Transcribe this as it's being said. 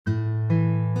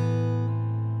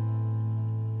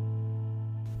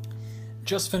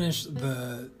just finished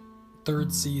the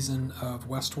third season of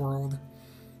Westworld.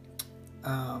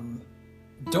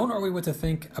 Don't know really what to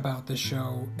think about this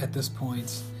show at this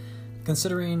point,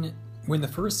 considering when the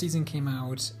first season came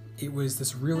out, it was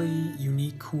this really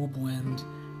unique, cool blend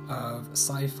of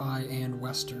sci-fi and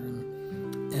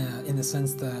Western, in the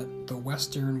sense that the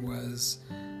Western was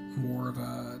more of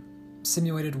a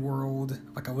simulated world,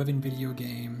 like a living video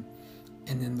game,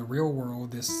 and then the real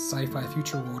world, this sci-fi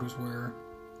future world, was where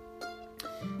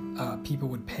people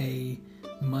would pay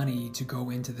money to go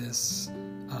into this,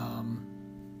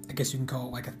 I guess you can call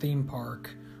it like a theme park,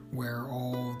 where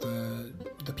all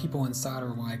the people inside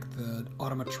are like the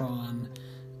automatron,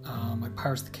 like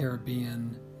Pirates of the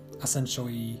Caribbean,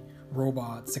 essentially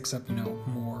robots, except,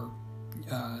 more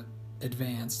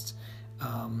advanced.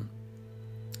 And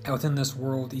within this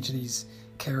world, each of these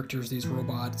characters, these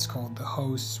robots called the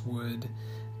hosts, would,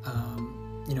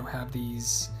 have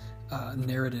these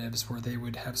narratives where they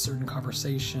would have certain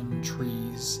conversation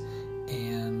trees,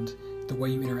 and the way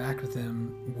you interact with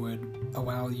them would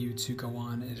allow you to go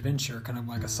on an adventure, kind of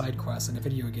like a side quest in a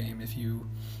video game. If you,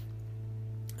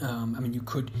 you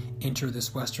could enter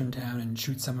this western town and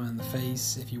shoot someone in the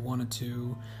face if you wanted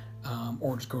to,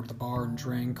 or just go to the bar and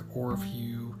drink, or if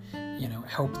you,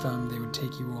 help them, they would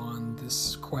take you on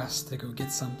this quest to go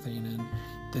get something, and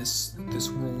this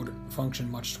world functioned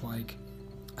much like,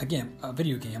 again, a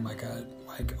video game,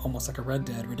 almost like a Red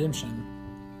Dead Redemption.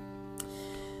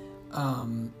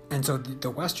 And so the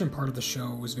Western part of the show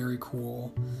was very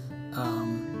cool.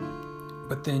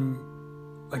 But then,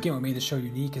 again, what made the show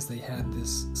unique is they had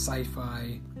this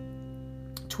sci-fi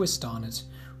twist on it,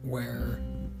 where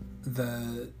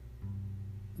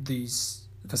these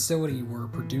facility were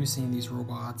producing these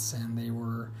robots, and they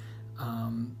were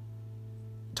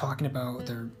talking about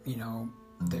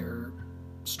their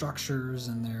structures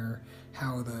and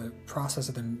how the process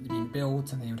of them being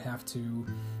built, and they would have to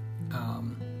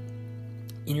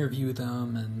interview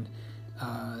them and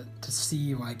to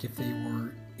see if they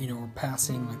were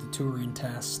passing the Turing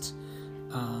test,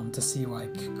 to see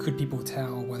could people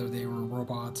tell whether they were a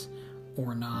robot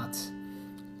or not,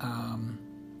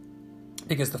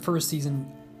 because the first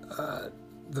season,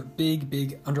 the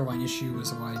big underlying issue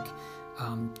was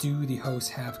do the hosts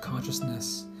have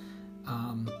consciousness,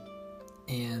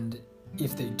 and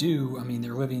if they do,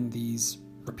 they're living these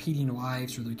repeating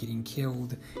lives where they're getting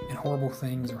killed and horrible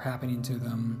things are happening to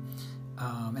them,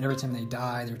 and every time they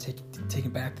die, they're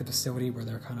taken back to the facility where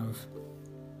they're kind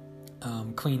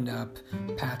of cleaned up,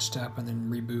 patched up, and then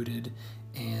rebooted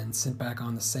and sent back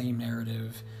on the same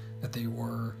narrative that they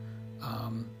were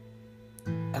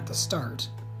at the start.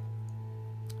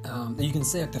 You can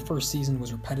say the first season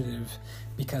was repetitive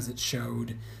because it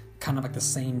showed kind of the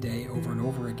same day over and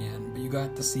over again, but you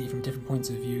got to see from different points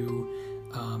of view,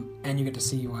 and you get to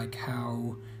see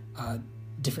how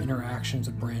different interactions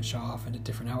would branch off into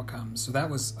different outcomes. So that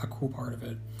was a cool part of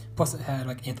it. Plus it had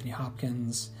Anthony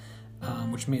Hopkins,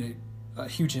 which made a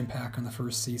huge impact on the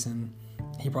first season.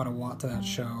 He brought a lot to that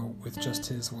show with just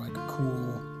his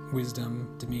cool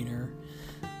wisdom, demeanor.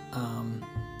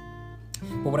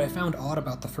 But what I found odd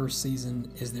about the first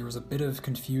season is there was a bit of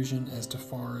confusion as to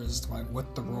far as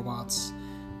what the robots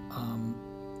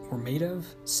were made of.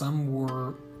 Some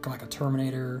were like a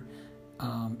Terminator,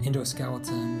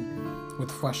 endoskeleton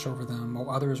with flesh over them, while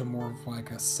others are more of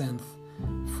a synth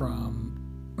from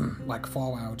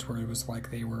Fallout, where it was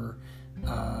they were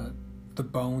the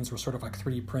bones were sort of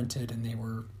 3D printed, and they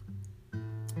were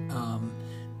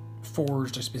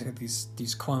forged as basically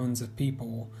these clones of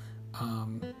people,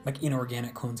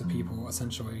 inorganic clones of people,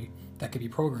 essentially, that could be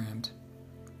programmed.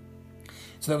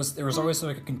 So there was always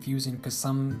a confusing, because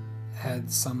some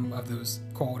had some of those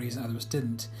qualities and others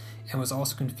didn't. And what's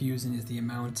also confusing is the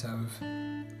amount of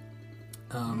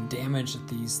damage that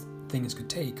these things could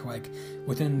take.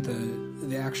 Within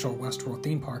the actual Westworld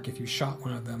theme park, if you shot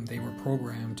one of them, they were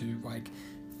programmed to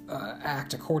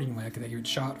act accordingly. They would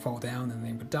shot, fall down, and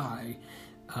they would die.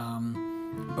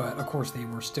 But of course they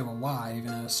were still alive,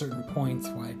 and at a certain point,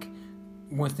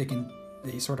 once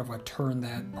they sort of turn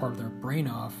that part of their brain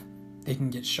off, they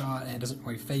can get shot and it doesn't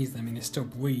really faze them, and they still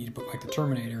bleed, but the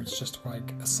Terminator, it's just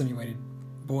a simulated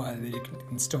blood. They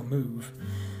can still move.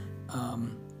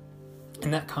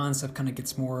 And that concept kind of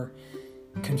gets more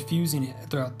confusing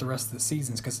throughout the rest of the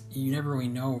seasons, because you never really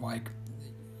know,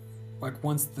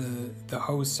 once the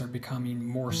hosts are becoming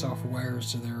more self-aware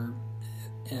as to their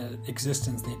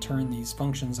existence, they turn these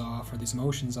functions off or these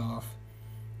emotions off,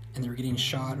 and they're getting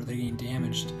shot or they're getting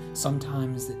damaged.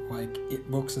 Sometimes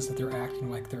it looks as if they're acting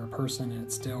like they're a person, and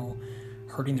it's still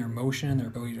hurting their emotion and their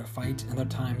ability to fight. And other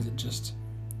times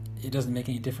it doesn't make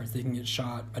any difference. They can get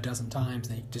shot a dozen times,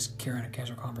 they just carry on a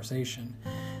casual conversation.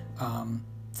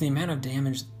 The amount of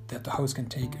damage that the host can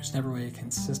take is never really a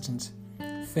consistent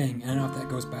thing. I don't know if that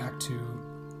goes back to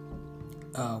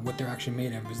what they're actually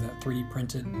made of. Is that 3D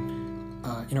printed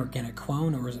inorganic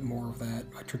clone, or is it more of that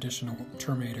traditional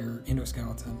Terminator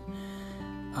endoskeleton?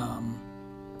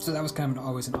 So that was kind of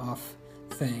always an off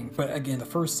thing. But again, the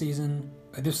first season,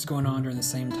 this was going on during the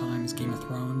same time as Game of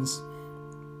Thrones,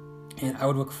 and I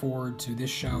would look forward to this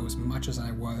show as much as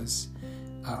I was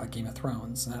Game of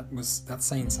Thrones. That's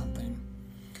saying something.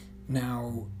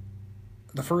 Now,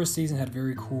 the first season had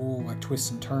very cool like twists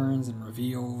and turns and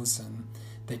reveals, and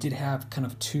they did have kind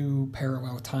of 2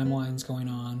 parallel timelines going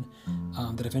on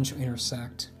that eventually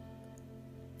intersect.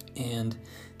 And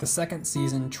the second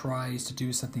season tries to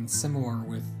do something similar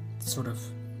with sort of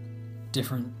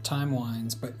different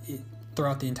timelines, but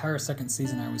throughout the entire second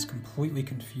season I was completely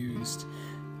confused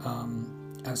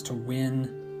as to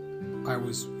when I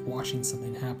was watching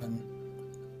something happen.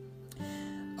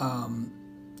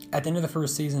 At the end of the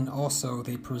first season also,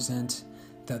 they present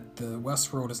that the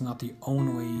Westworld is not the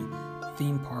only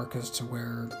theme park as to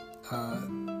where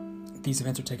these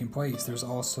events are taking place. There's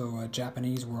also a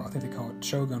Japanese world, I think they call it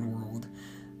Shogun World.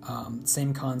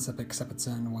 Same concept, except it's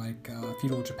in like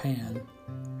feudal Japan.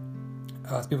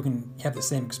 So people can have the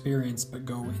same experience but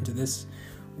go into this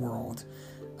world.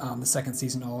 The second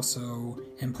season also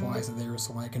implies that there's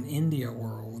like an India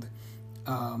world.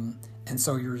 And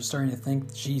so you're starting to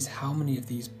think, geez, how many of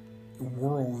these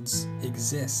worlds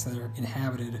exist that are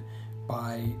inhabited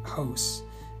by hosts?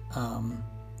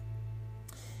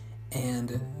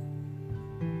 And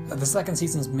the second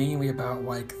season is mainly about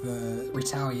like the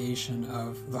retaliation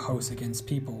of the hosts against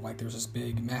people. Like there's this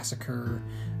big massacre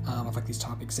of like these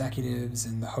top executives,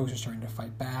 and the hosts are starting to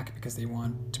fight back because they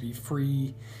want to be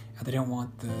free, and they don't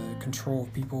want the control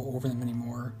of people over them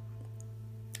anymore.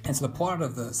 And so the plot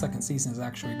of the second season is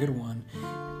actually a good one.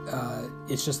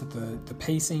 It's just that the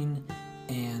pacing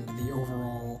and the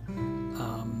overall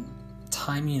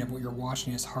timing of what you're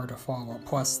watching is hard to follow.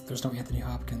 Plus, there's no Anthony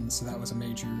Hopkins, so that was a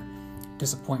major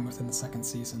disappointment within the second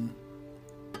season.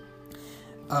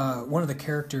 One of the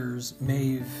characters,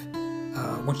 Maeve,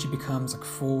 when she becomes like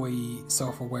fully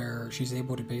self-aware, she's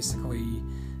able to basically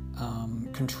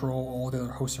control all the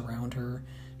other hosts around her.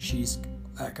 She's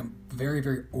like a very,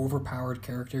 very overpowered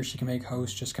character. She can make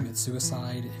hosts just commit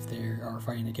suicide if they are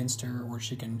fighting against her, or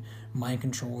she can mind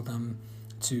control them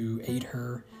to aid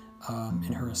her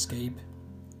in her escape.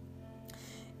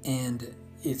 And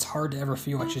it's hard to ever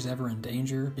feel like she's ever in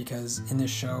danger, because in this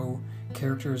show,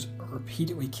 characters are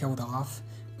repeatedly killed off,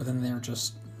 but then they're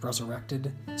just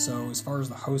resurrected. So as far as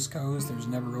the host goes, there's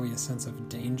never really a sense of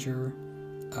danger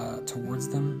towards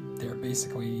them. They're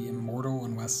basically immortal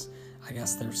unless, I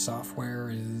guess, their software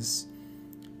is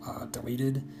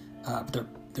deleted.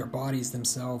 But their bodies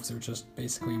themselves are just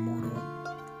basically immortal.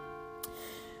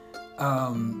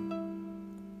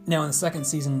 Now in the second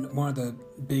season, one of the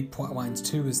big plot lines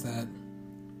too is that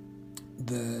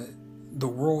the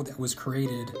world that was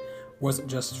created wasn't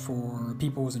just for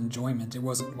people's enjoyment. It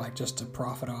wasn't like just to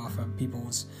profit off of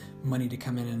people's money to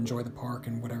come in and enjoy the park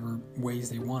in whatever ways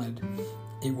they wanted.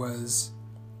 It was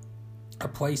a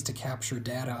place to capture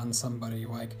data on somebody.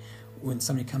 Like when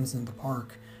somebody comes into the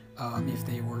park, if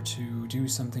they were to do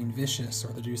something vicious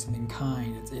or to do something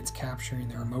kind, it's capturing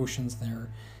their emotions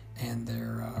there, and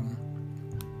they're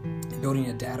building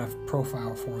a data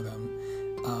profile for them.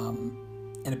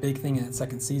 And a big thing in that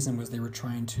second season was they were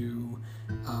trying to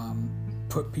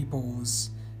put people's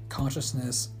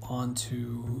consciousness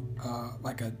onto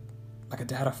like a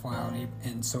data file,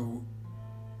 and so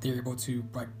they're able to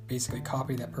like basically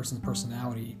copy that person's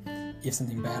personality if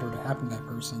something bad were to happen to that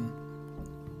person.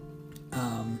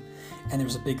 And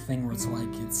there's a big thing where it's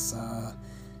like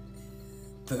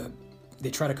they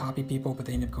try to copy people, but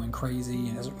they end up going crazy and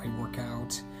it doesn't really work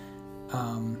out.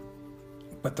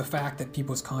 But the fact that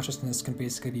people's consciousness can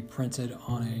basically be printed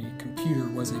on a computer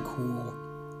was a cool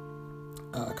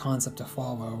concept to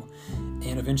follow.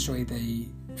 And eventually they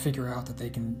figure out that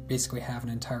they can basically have an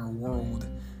entire world,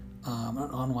 an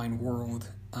online world,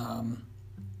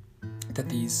 that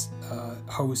these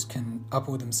hosts can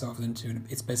upload themselves into. And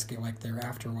it's basically like their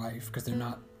afterlife, because they're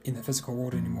not in the physical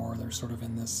world anymore. They're sort of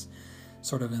in the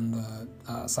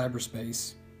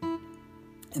cyberspace.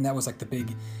 And that was like the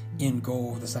big end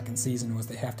goal of the second season, was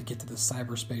they have to get to the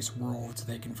cyberspace world so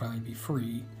they can finally be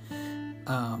free.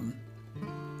 Now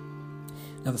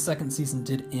the second season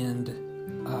did end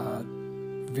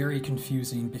very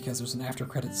confusing, because there's an after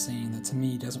credits scene that to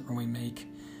me doesn't really make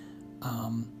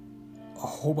a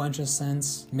whole bunch of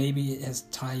sense. Maybe it has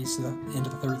ties to the end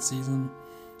of the third season,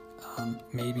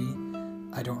 Maybe.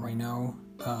 I don't really know.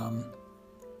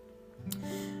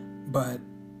 But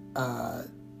I'm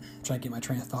trying to get my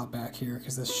train of thought back here,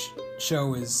 because this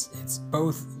show it's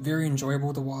both very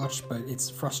enjoyable to watch, but it's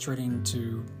frustrating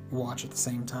to watch at the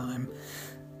same time.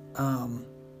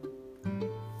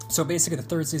 So basically the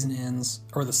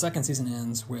second season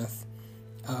ends with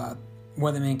one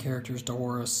of the main characters,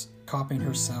 Dolores, copying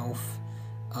herself,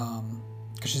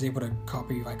 because she's able to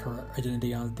copy like her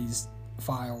identity on these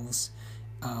files,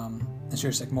 and she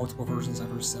has like multiple versions of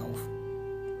herself.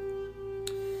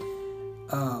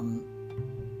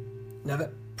 Now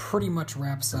that pretty much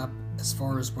wraps up as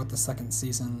far as what the second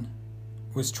season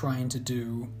was trying to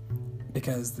do,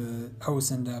 because the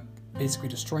hosts end up basically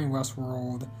destroying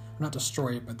Westworld. Not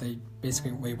destroy it, but they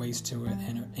basically lay waste to it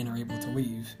and are able to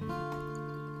leave.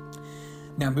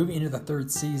 Now, moving into the third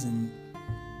season,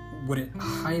 what it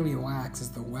highly lacks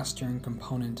is the Western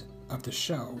component of the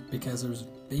show, because there's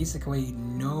basically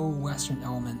no Western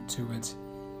element to it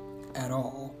at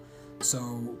all.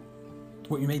 So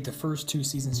what you made the first 2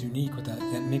 seasons unique with that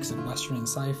mix of Western and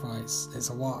sci-fi is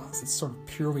a loss. It's sort of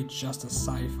purely just a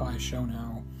sci-fi show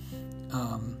now.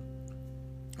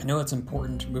 I know it's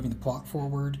important moving the plot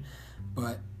forward,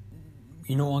 but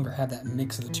you no longer have that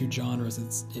mix of the 2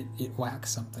 genres. It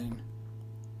lacks something.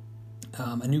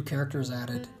 A new character is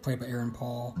added, played by Aaron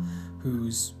Paul,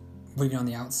 who's living on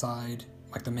the outside,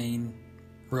 like the main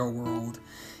real world,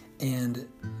 and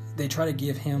they try to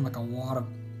give him like a lot of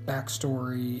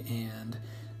backstory and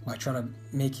like try to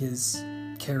make his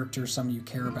character someone you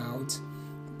care about,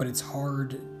 but it's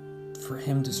hard for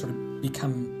him to sort of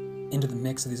become into the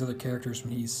mix of these other characters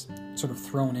when he's sort of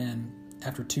thrown in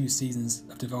after 2 seasons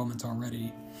of development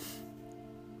already.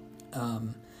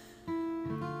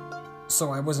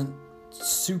 So I wasn't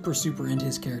super into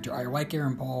his character. I like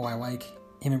Aaron Paul. I like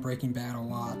him in Breaking Bad a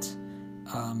lot.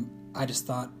 I just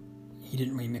thought he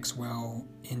didn't really mix well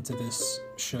into this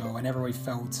show. I never really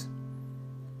felt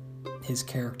his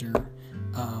character.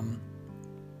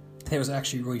 It was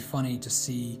actually really funny to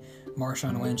see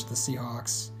Marshawn Lynch, the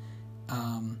Seahawks,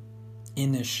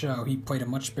 in this show. He played a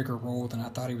much bigger role than I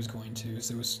thought he was going to.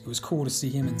 So it was cool to see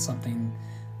him in something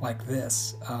like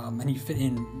this, and he fit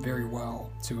in very well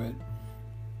to it.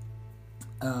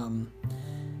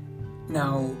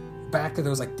 Now back to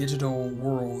those like digital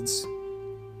worlds.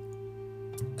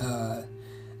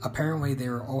 Apparently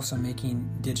they're also making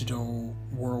digital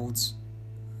worlds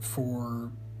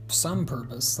for some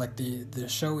purpose. Like the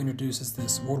show introduces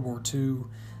this World War II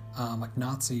like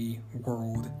Nazi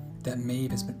world that Maeve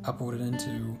has been uploaded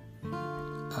into.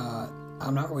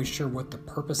 I'm not really sure what the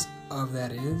purpose of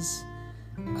that is.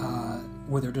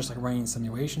 Whether they're just like running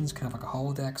simulations, kind of like a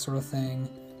holodeck sort of thing.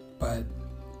 But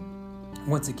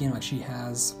once again, like she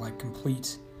has like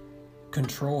complete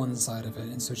control inside of it,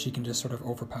 and so she can just sort of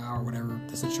overpower whatever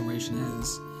the situation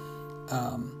is.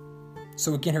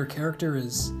 So again, her character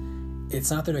it's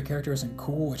not that her character isn't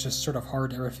cool, it's just sort of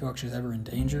hard to ever feel like she's ever in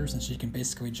danger, since she can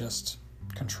basically just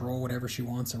control whatever she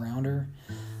wants around her.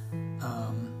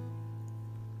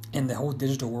 And the whole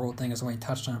digital world thing is only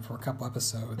touched on for a couple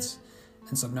episodes,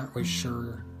 and so I'm not really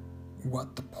sure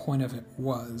what the point of it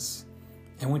was.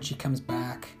 And when she comes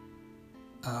back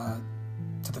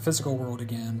to the physical world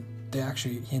again, they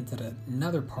actually hinted at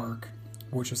another park,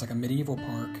 which was like a medieval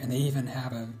park, and they even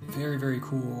have a very, very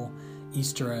cool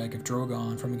Easter egg of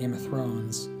Drogon from Game of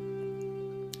Thrones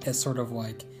as sort of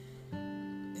like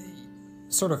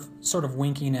sort of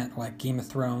winking at like Game of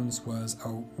Thrones was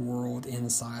a world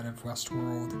inside of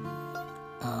Westworld.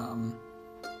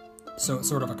 So it's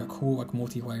sort of like a cool like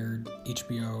multi-layered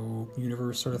HBO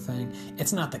universe sort of thing.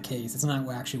 It's not the case. It's not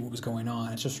actually what was going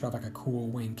on. It's just sort of like a cool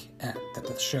wink at that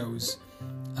the shows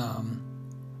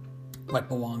like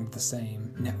belong to the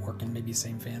same network and maybe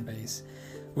same fan base,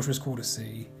 which was cool to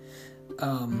see.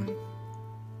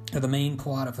 The main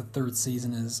plot of the third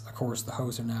season is, of course, the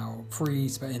hosts are now free,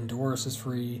 and Dolores is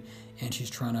free, and she's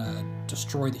trying to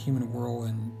destroy the human world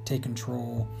and take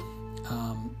control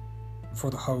for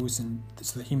the hosts, and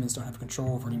so the humans don't have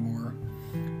control over anymore.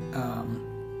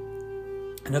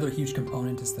 Another huge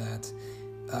component is that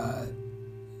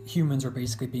humans are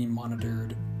basically being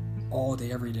monitored all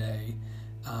day, every day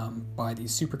by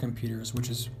these supercomputers, which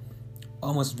is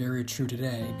almost very true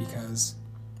today, because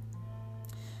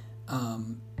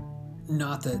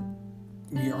not that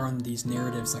we are on these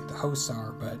narratives like the hosts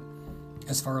are, but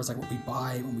as far as like what we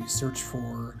buy, what we search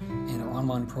for, and our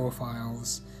online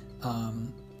profiles,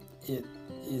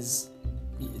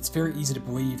 it's very easy to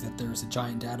believe that there's a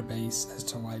giant database as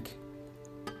to like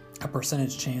a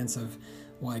percentage chance of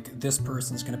like this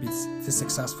person's going to be this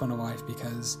successful in life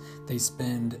because they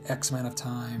spend X amount of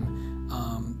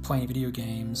time playing video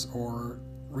games or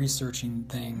researching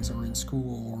things, or in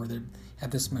school, or they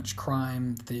have this much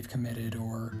crime that they've committed,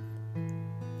 or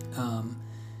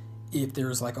if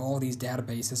there's like all these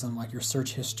databases on like your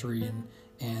search history,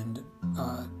 and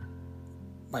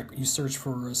like you search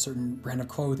for a certain brand of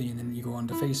clothing, and then you go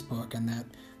onto Facebook, and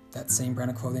that same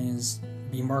brand of clothing is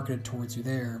being marketed towards you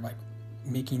there, like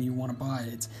making you want to buy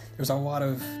it. There's a lot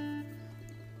of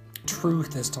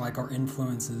truth as to like our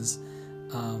influences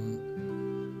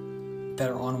that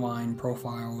are online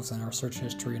profiles and our search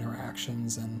history and our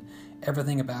actions and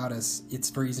everything about us.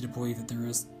 It's very easy to believe that there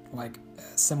is like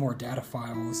similar data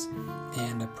files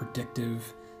and a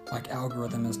predictive like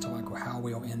algorithm as to like how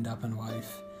we'll end up in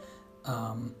life.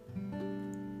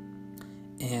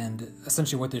 And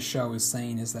essentially what this show is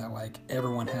saying is that like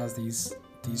everyone has these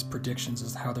predictions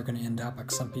as to how they're going to end up. Like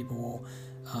some people will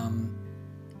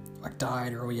like die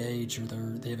at early age, or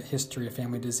they have a history of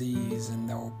family disease and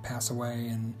they'll pass away,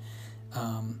 and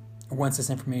once this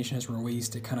information is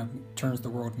released, it kind of turns the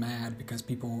world mad because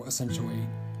people essentially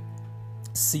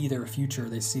see their future,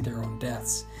 they see their own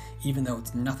deaths, even though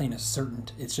it's nothing is certain.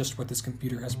 It's just what this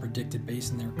computer has predicted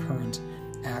based on their current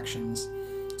actions.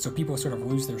 So people sort of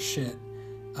lose their shit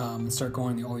and start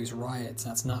going to all these riots.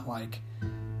 And it's not like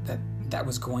that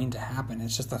was going to happen.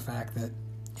 It's just the fact that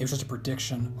it was just a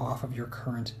prediction off of your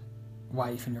current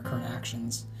life and your current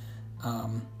actions.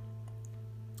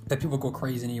 That people go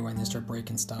crazy anyway, and they start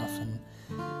breaking stuff. And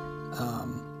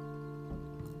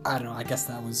I don't know. I guess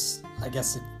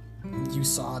if you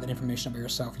saw that information about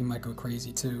yourself, you might go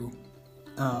crazy too.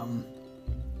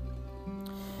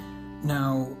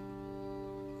 Now,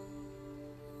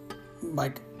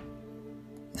 like,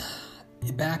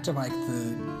 back to like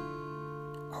the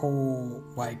whole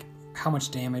like how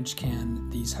much damage can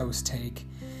these hosts take.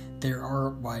 There are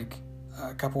like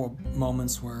a couple of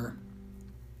moments where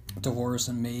Dolores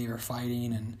and Maeve are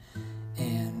fighting,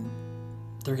 and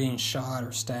they're getting shot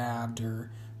or stabbed,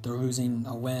 or they're losing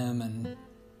a limb, and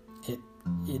it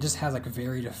just has like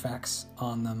varied effects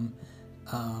on them.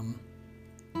 I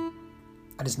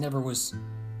just never was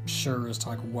sure as to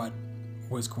like what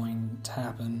was going to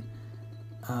happen.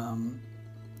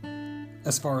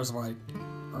 As far as like,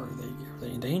 are they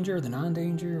in danger? Are they not in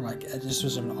danger? Like, it just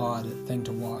was an odd thing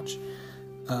to watch.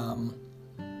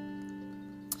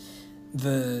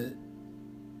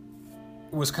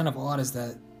 What was kind of odd is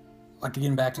that, like,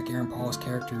 getting back to Aaron Paul's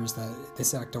character, is that they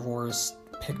say like Dolores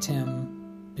picked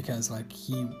him because like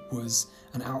he was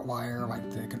an outlier, like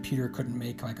the computer couldn't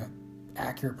make like a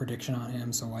accurate prediction on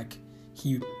him, so like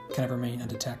he kind of remained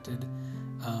undetected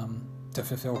to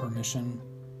fulfill her mission.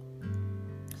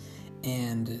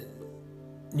 And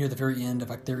near the very end of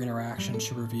like their interaction,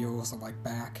 she reveals that like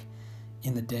back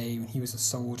in the day when he was a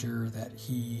soldier, that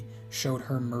he showed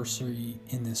her mercy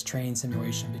in this training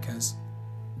simulation because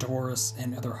Dolores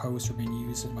and other hosts were being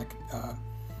used in like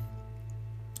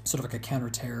sort of like a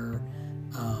counter-terror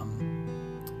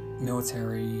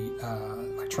military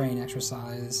like training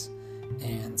exercise,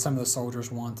 and some of the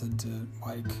soldiers wanted to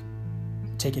like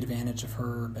take advantage of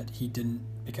her, but he didn't,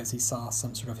 because he saw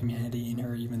some sort of humanity in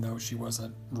her even though she was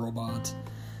a robot.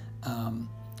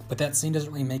 But that scene doesn't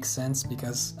really make sense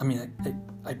because, I mean,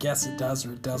 I guess it does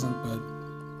or it doesn't, but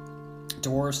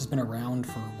Dolores has been around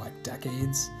for like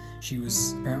decades. She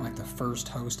was apparently like the first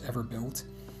host ever built,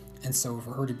 and so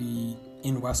for her to be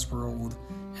in Westworld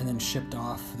and then shipped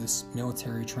off for this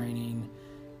military training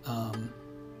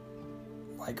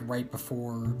like right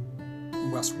before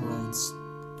Westworld's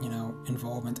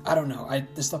involvement, I don't know. I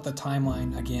just thought the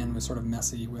timeline again was sort of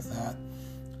messy with that.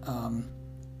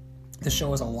 The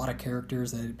show has a lot of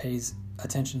characters that it pays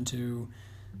attention to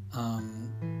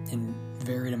in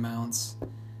varied amounts.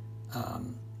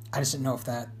 I just didn't know if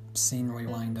that scene really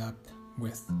lined up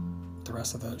with the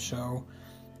rest of the show.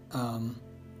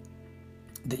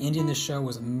 The ending of this show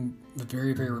was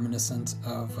very, very reminiscent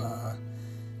of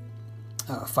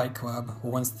Fight Club,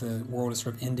 where once the world is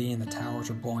sort of ending and the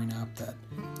towers are blowing up, that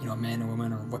a man and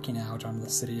woman are looking out onto the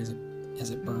city as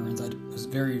it burns. It was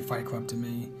very Fight Club to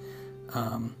me.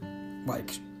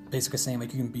 Like basically saying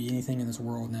like you can be anything in this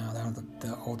world now.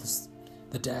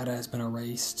 The data has been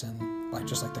erased, and like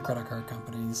just like the credit card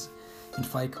companies in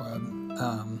Fight Club.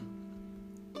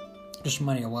 Just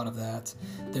reminding a lot of that.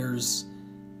 There's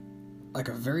like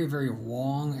a very, very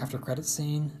long after credit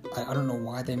scene. I don't know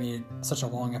why they made it such a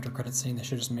long after credit scene. They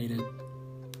should have just made it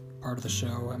part of the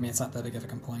show. I mean, it's not that big of a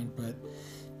complaint, but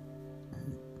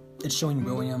it's showing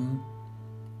William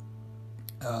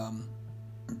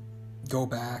go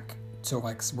back to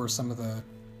like where some of the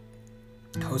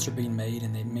hosts are being made,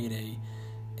 and they made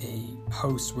a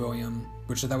host William,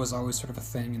 which that was always sort of a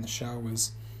thing in the show,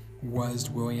 was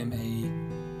William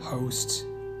a host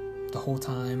the whole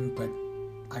time, but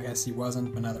I guess he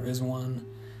wasn't, but now there is one.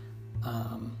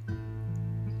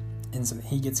 And so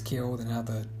he gets killed, and now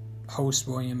the host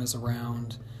William is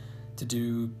around to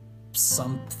do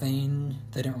something.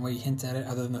 They didn't really hint at it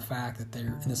other than the fact that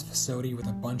they're in this facility with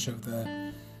a bunch of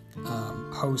the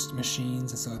host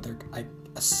machines, and so I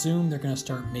assume they're going to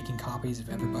start making copies of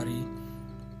everybody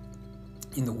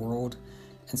in the world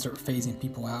and start phasing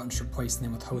people out and just replacing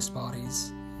them with host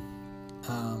bodies.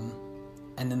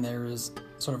 And then there is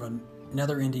sort of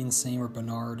another ending scene where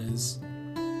Bernard has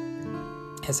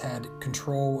had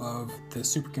control of the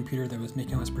supercomputer that was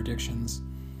making all his predictions,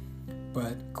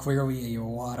 but clearly a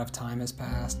lot of time has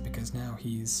passed because now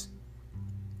he's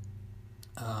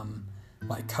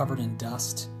like covered in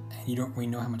dust, and you don't really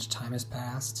know how much time has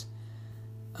passed.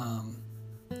 I'm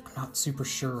not super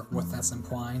sure what that's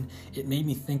implying. It made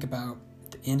me think about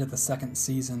the end of the second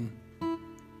season,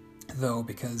 though,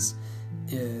 because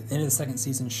the end of the second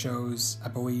season shows, I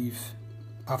believe,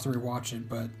 I'll have to rewatch it,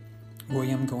 but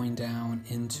William going down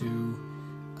into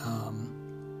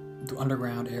the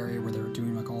underground area where they're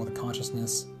doing like all the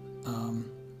consciousness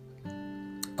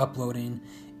uploading,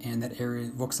 and that area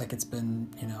looks like it's been,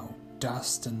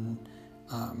 dust and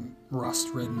rust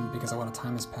ridden because a lot of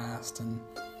time has passed. And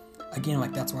again,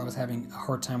 like, that's why I was having a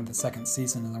hard time with the second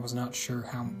season, and I was not sure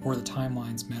where the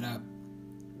timelines met up.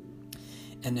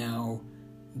 And now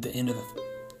the end of the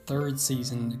third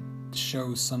season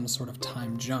shows some sort of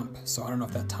time jump, so I don't know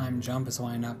if that time jump is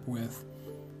lined up with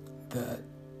the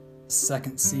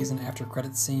second season after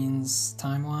credit scenes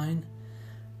timeline,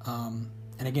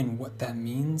 and again, what that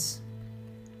means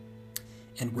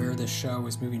and where this show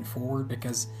is moving forward,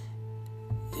 because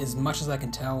as much as I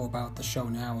can tell about the show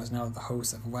now is now that the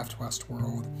hosts have left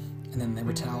Westworld and then they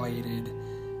retaliated,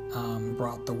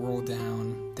 brought the world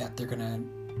down, that they're going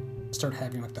to start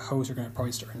having, like, the hosts are going to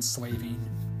probably start enslaving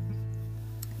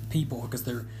people because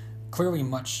they're clearly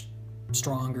much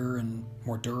stronger and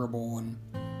more durable and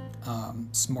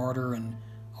smarter and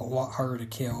a lot harder to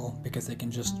kill because they can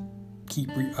just keep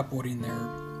uploading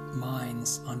their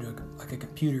minds onto a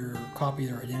computer or copy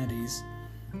their identities.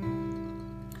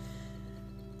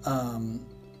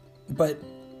 But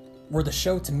where the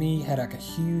show to me had like a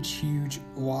huge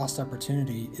lost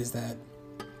opportunity is that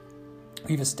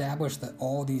we've established that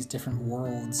all these different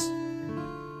worlds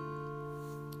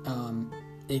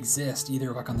exist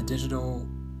either like on the digital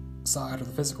side or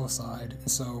the physical side, and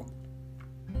so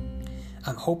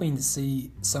I'm hoping to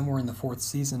see somewhere in the fourth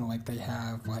season like they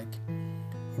have like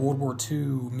World War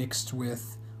II mixed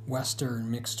with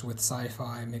Western, mixed with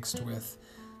sci-fi, mixed with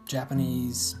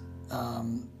Japanese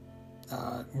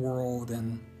world,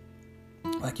 and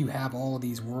like you have all of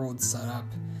these worlds set up,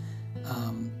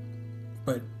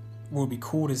 but what would be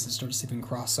cool is to start to see them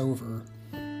cross over,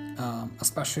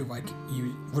 especially like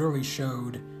you literally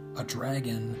showed a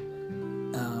dragon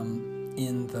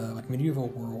in the like medieval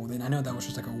world, and I know that was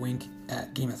just like a wink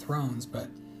at Game of Thrones, but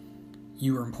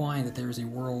you were implying that there's a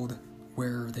world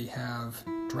where they have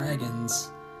dragons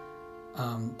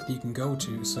that you can go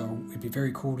to, so it'd be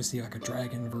very cool to see like a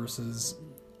dragon versus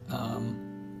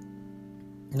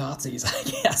Nazis, I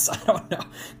guess. I don't know,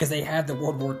 because they had the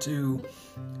World War II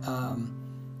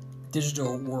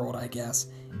digital world, I guess,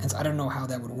 and so I don't know how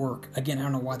that would work. Again, I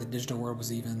don't know why the digital world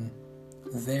was even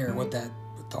there, what the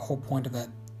whole point of that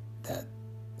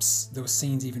those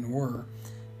scenes even were.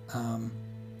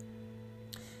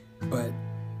 But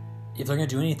if they're going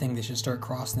to do anything, they should start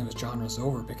crossing those genres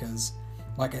over, because,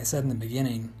 like I said in the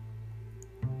beginning,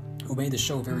 what made the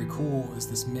show very cool is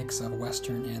this mix of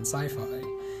Western and sci-fi,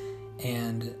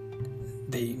 and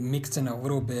they mixed in a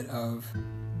little bit of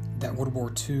that World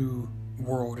War II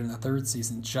world in the third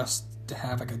season just to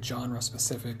have like a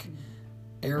genre-specific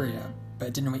area, but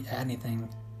it didn't really add anything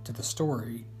to the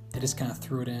story. They just kind of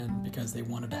threw it in because they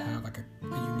wanted to have like a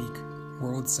unique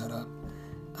world set up.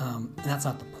 And that's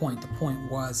not the point. The point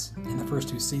was, in the first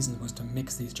two seasons, was to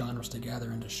mix these genres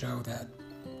together and to show that,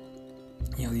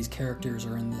 these characters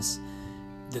are in this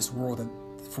world that,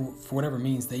 for whatever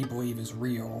means, they believe is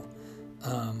real,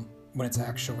 when it's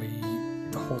actually,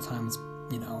 the whole time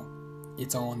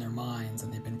it's all in their minds,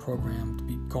 and they've been programmed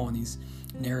to go on these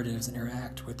narratives and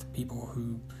interact with people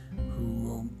who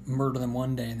will murder them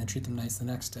one day and then treat them nice the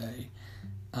next day.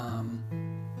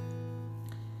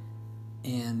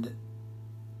 And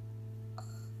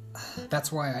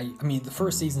that's why the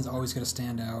first season's always going to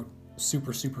stand out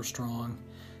super, super strong.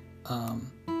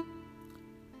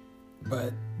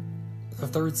 But the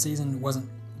third season wasn't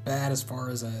bad as far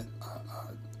as a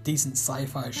decent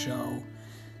sci-fi show.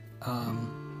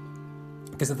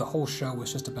 because the whole show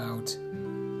was just about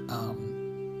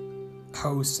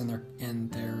hosts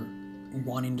and their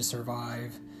wanting to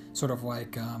survive, sort of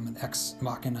like an Ex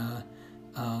Machina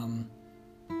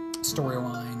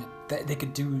storyline. That they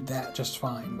could do that just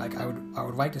fine. Like I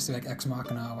would like to see like Ex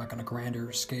Machina like on a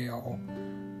grander scale,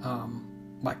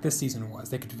 like this season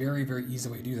was. They could very, very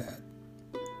easily do that.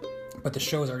 But the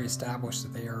show has already established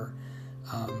that they are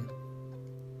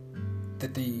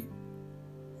that they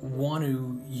want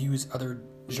to use other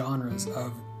genres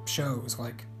of shows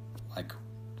like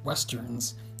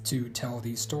westerns to tell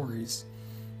these stories.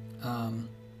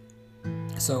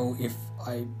 So if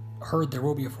I heard there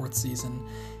will be a 4th season,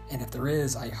 and if there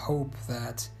is, I hope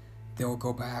that they'll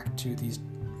go back to these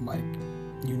like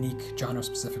unique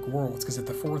genre-specific worlds. Because if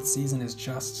the 4th season is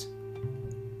just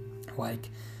like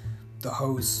the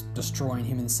hosts destroying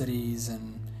human cities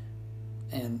and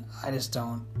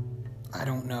I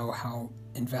don't know how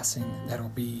investing that'll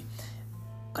be.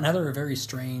 Another very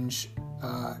strange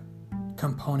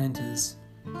component is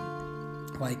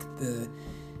like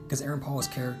because Aaron Paul's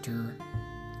character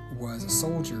was a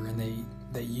soldier, and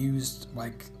they used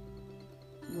like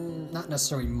not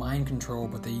necessarily mind control,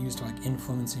 but they used like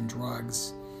influencing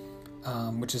drugs,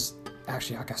 which is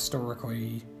actually like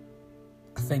historically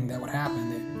a thing that would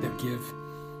happen. They would give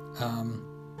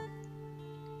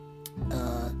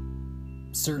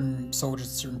certain soldiers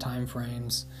at certain time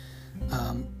frames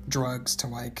drugs to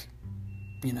like,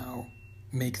 you know,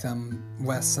 make them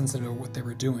less sensitive to what they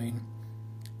were doing.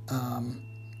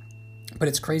 But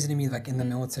it's crazy to me, like in the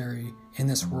military, in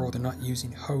this world, they're not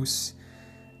using hosts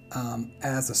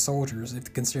as the soldiers.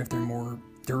 If consider if they're more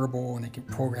durable and they can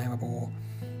programmable.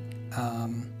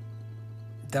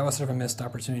 That was sort of a missed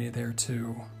opportunity there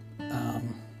too.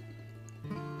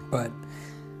 But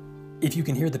if you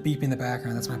can hear the beep in the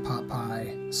background, that's my pot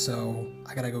pie. So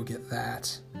I gotta go get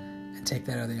that and take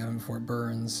that out of the oven before it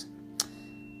burns.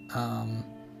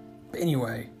 But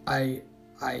anyway, I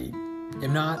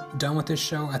am not done with this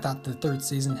show. I thought the 3rd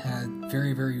season had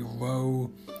very, very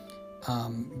low,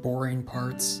 boring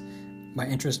parts. My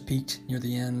interest peaked near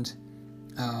the end,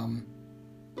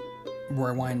 where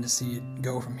I wanted to see it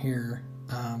go from here.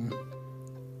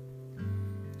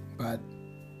 But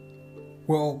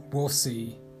we'll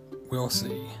see. We'll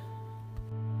see.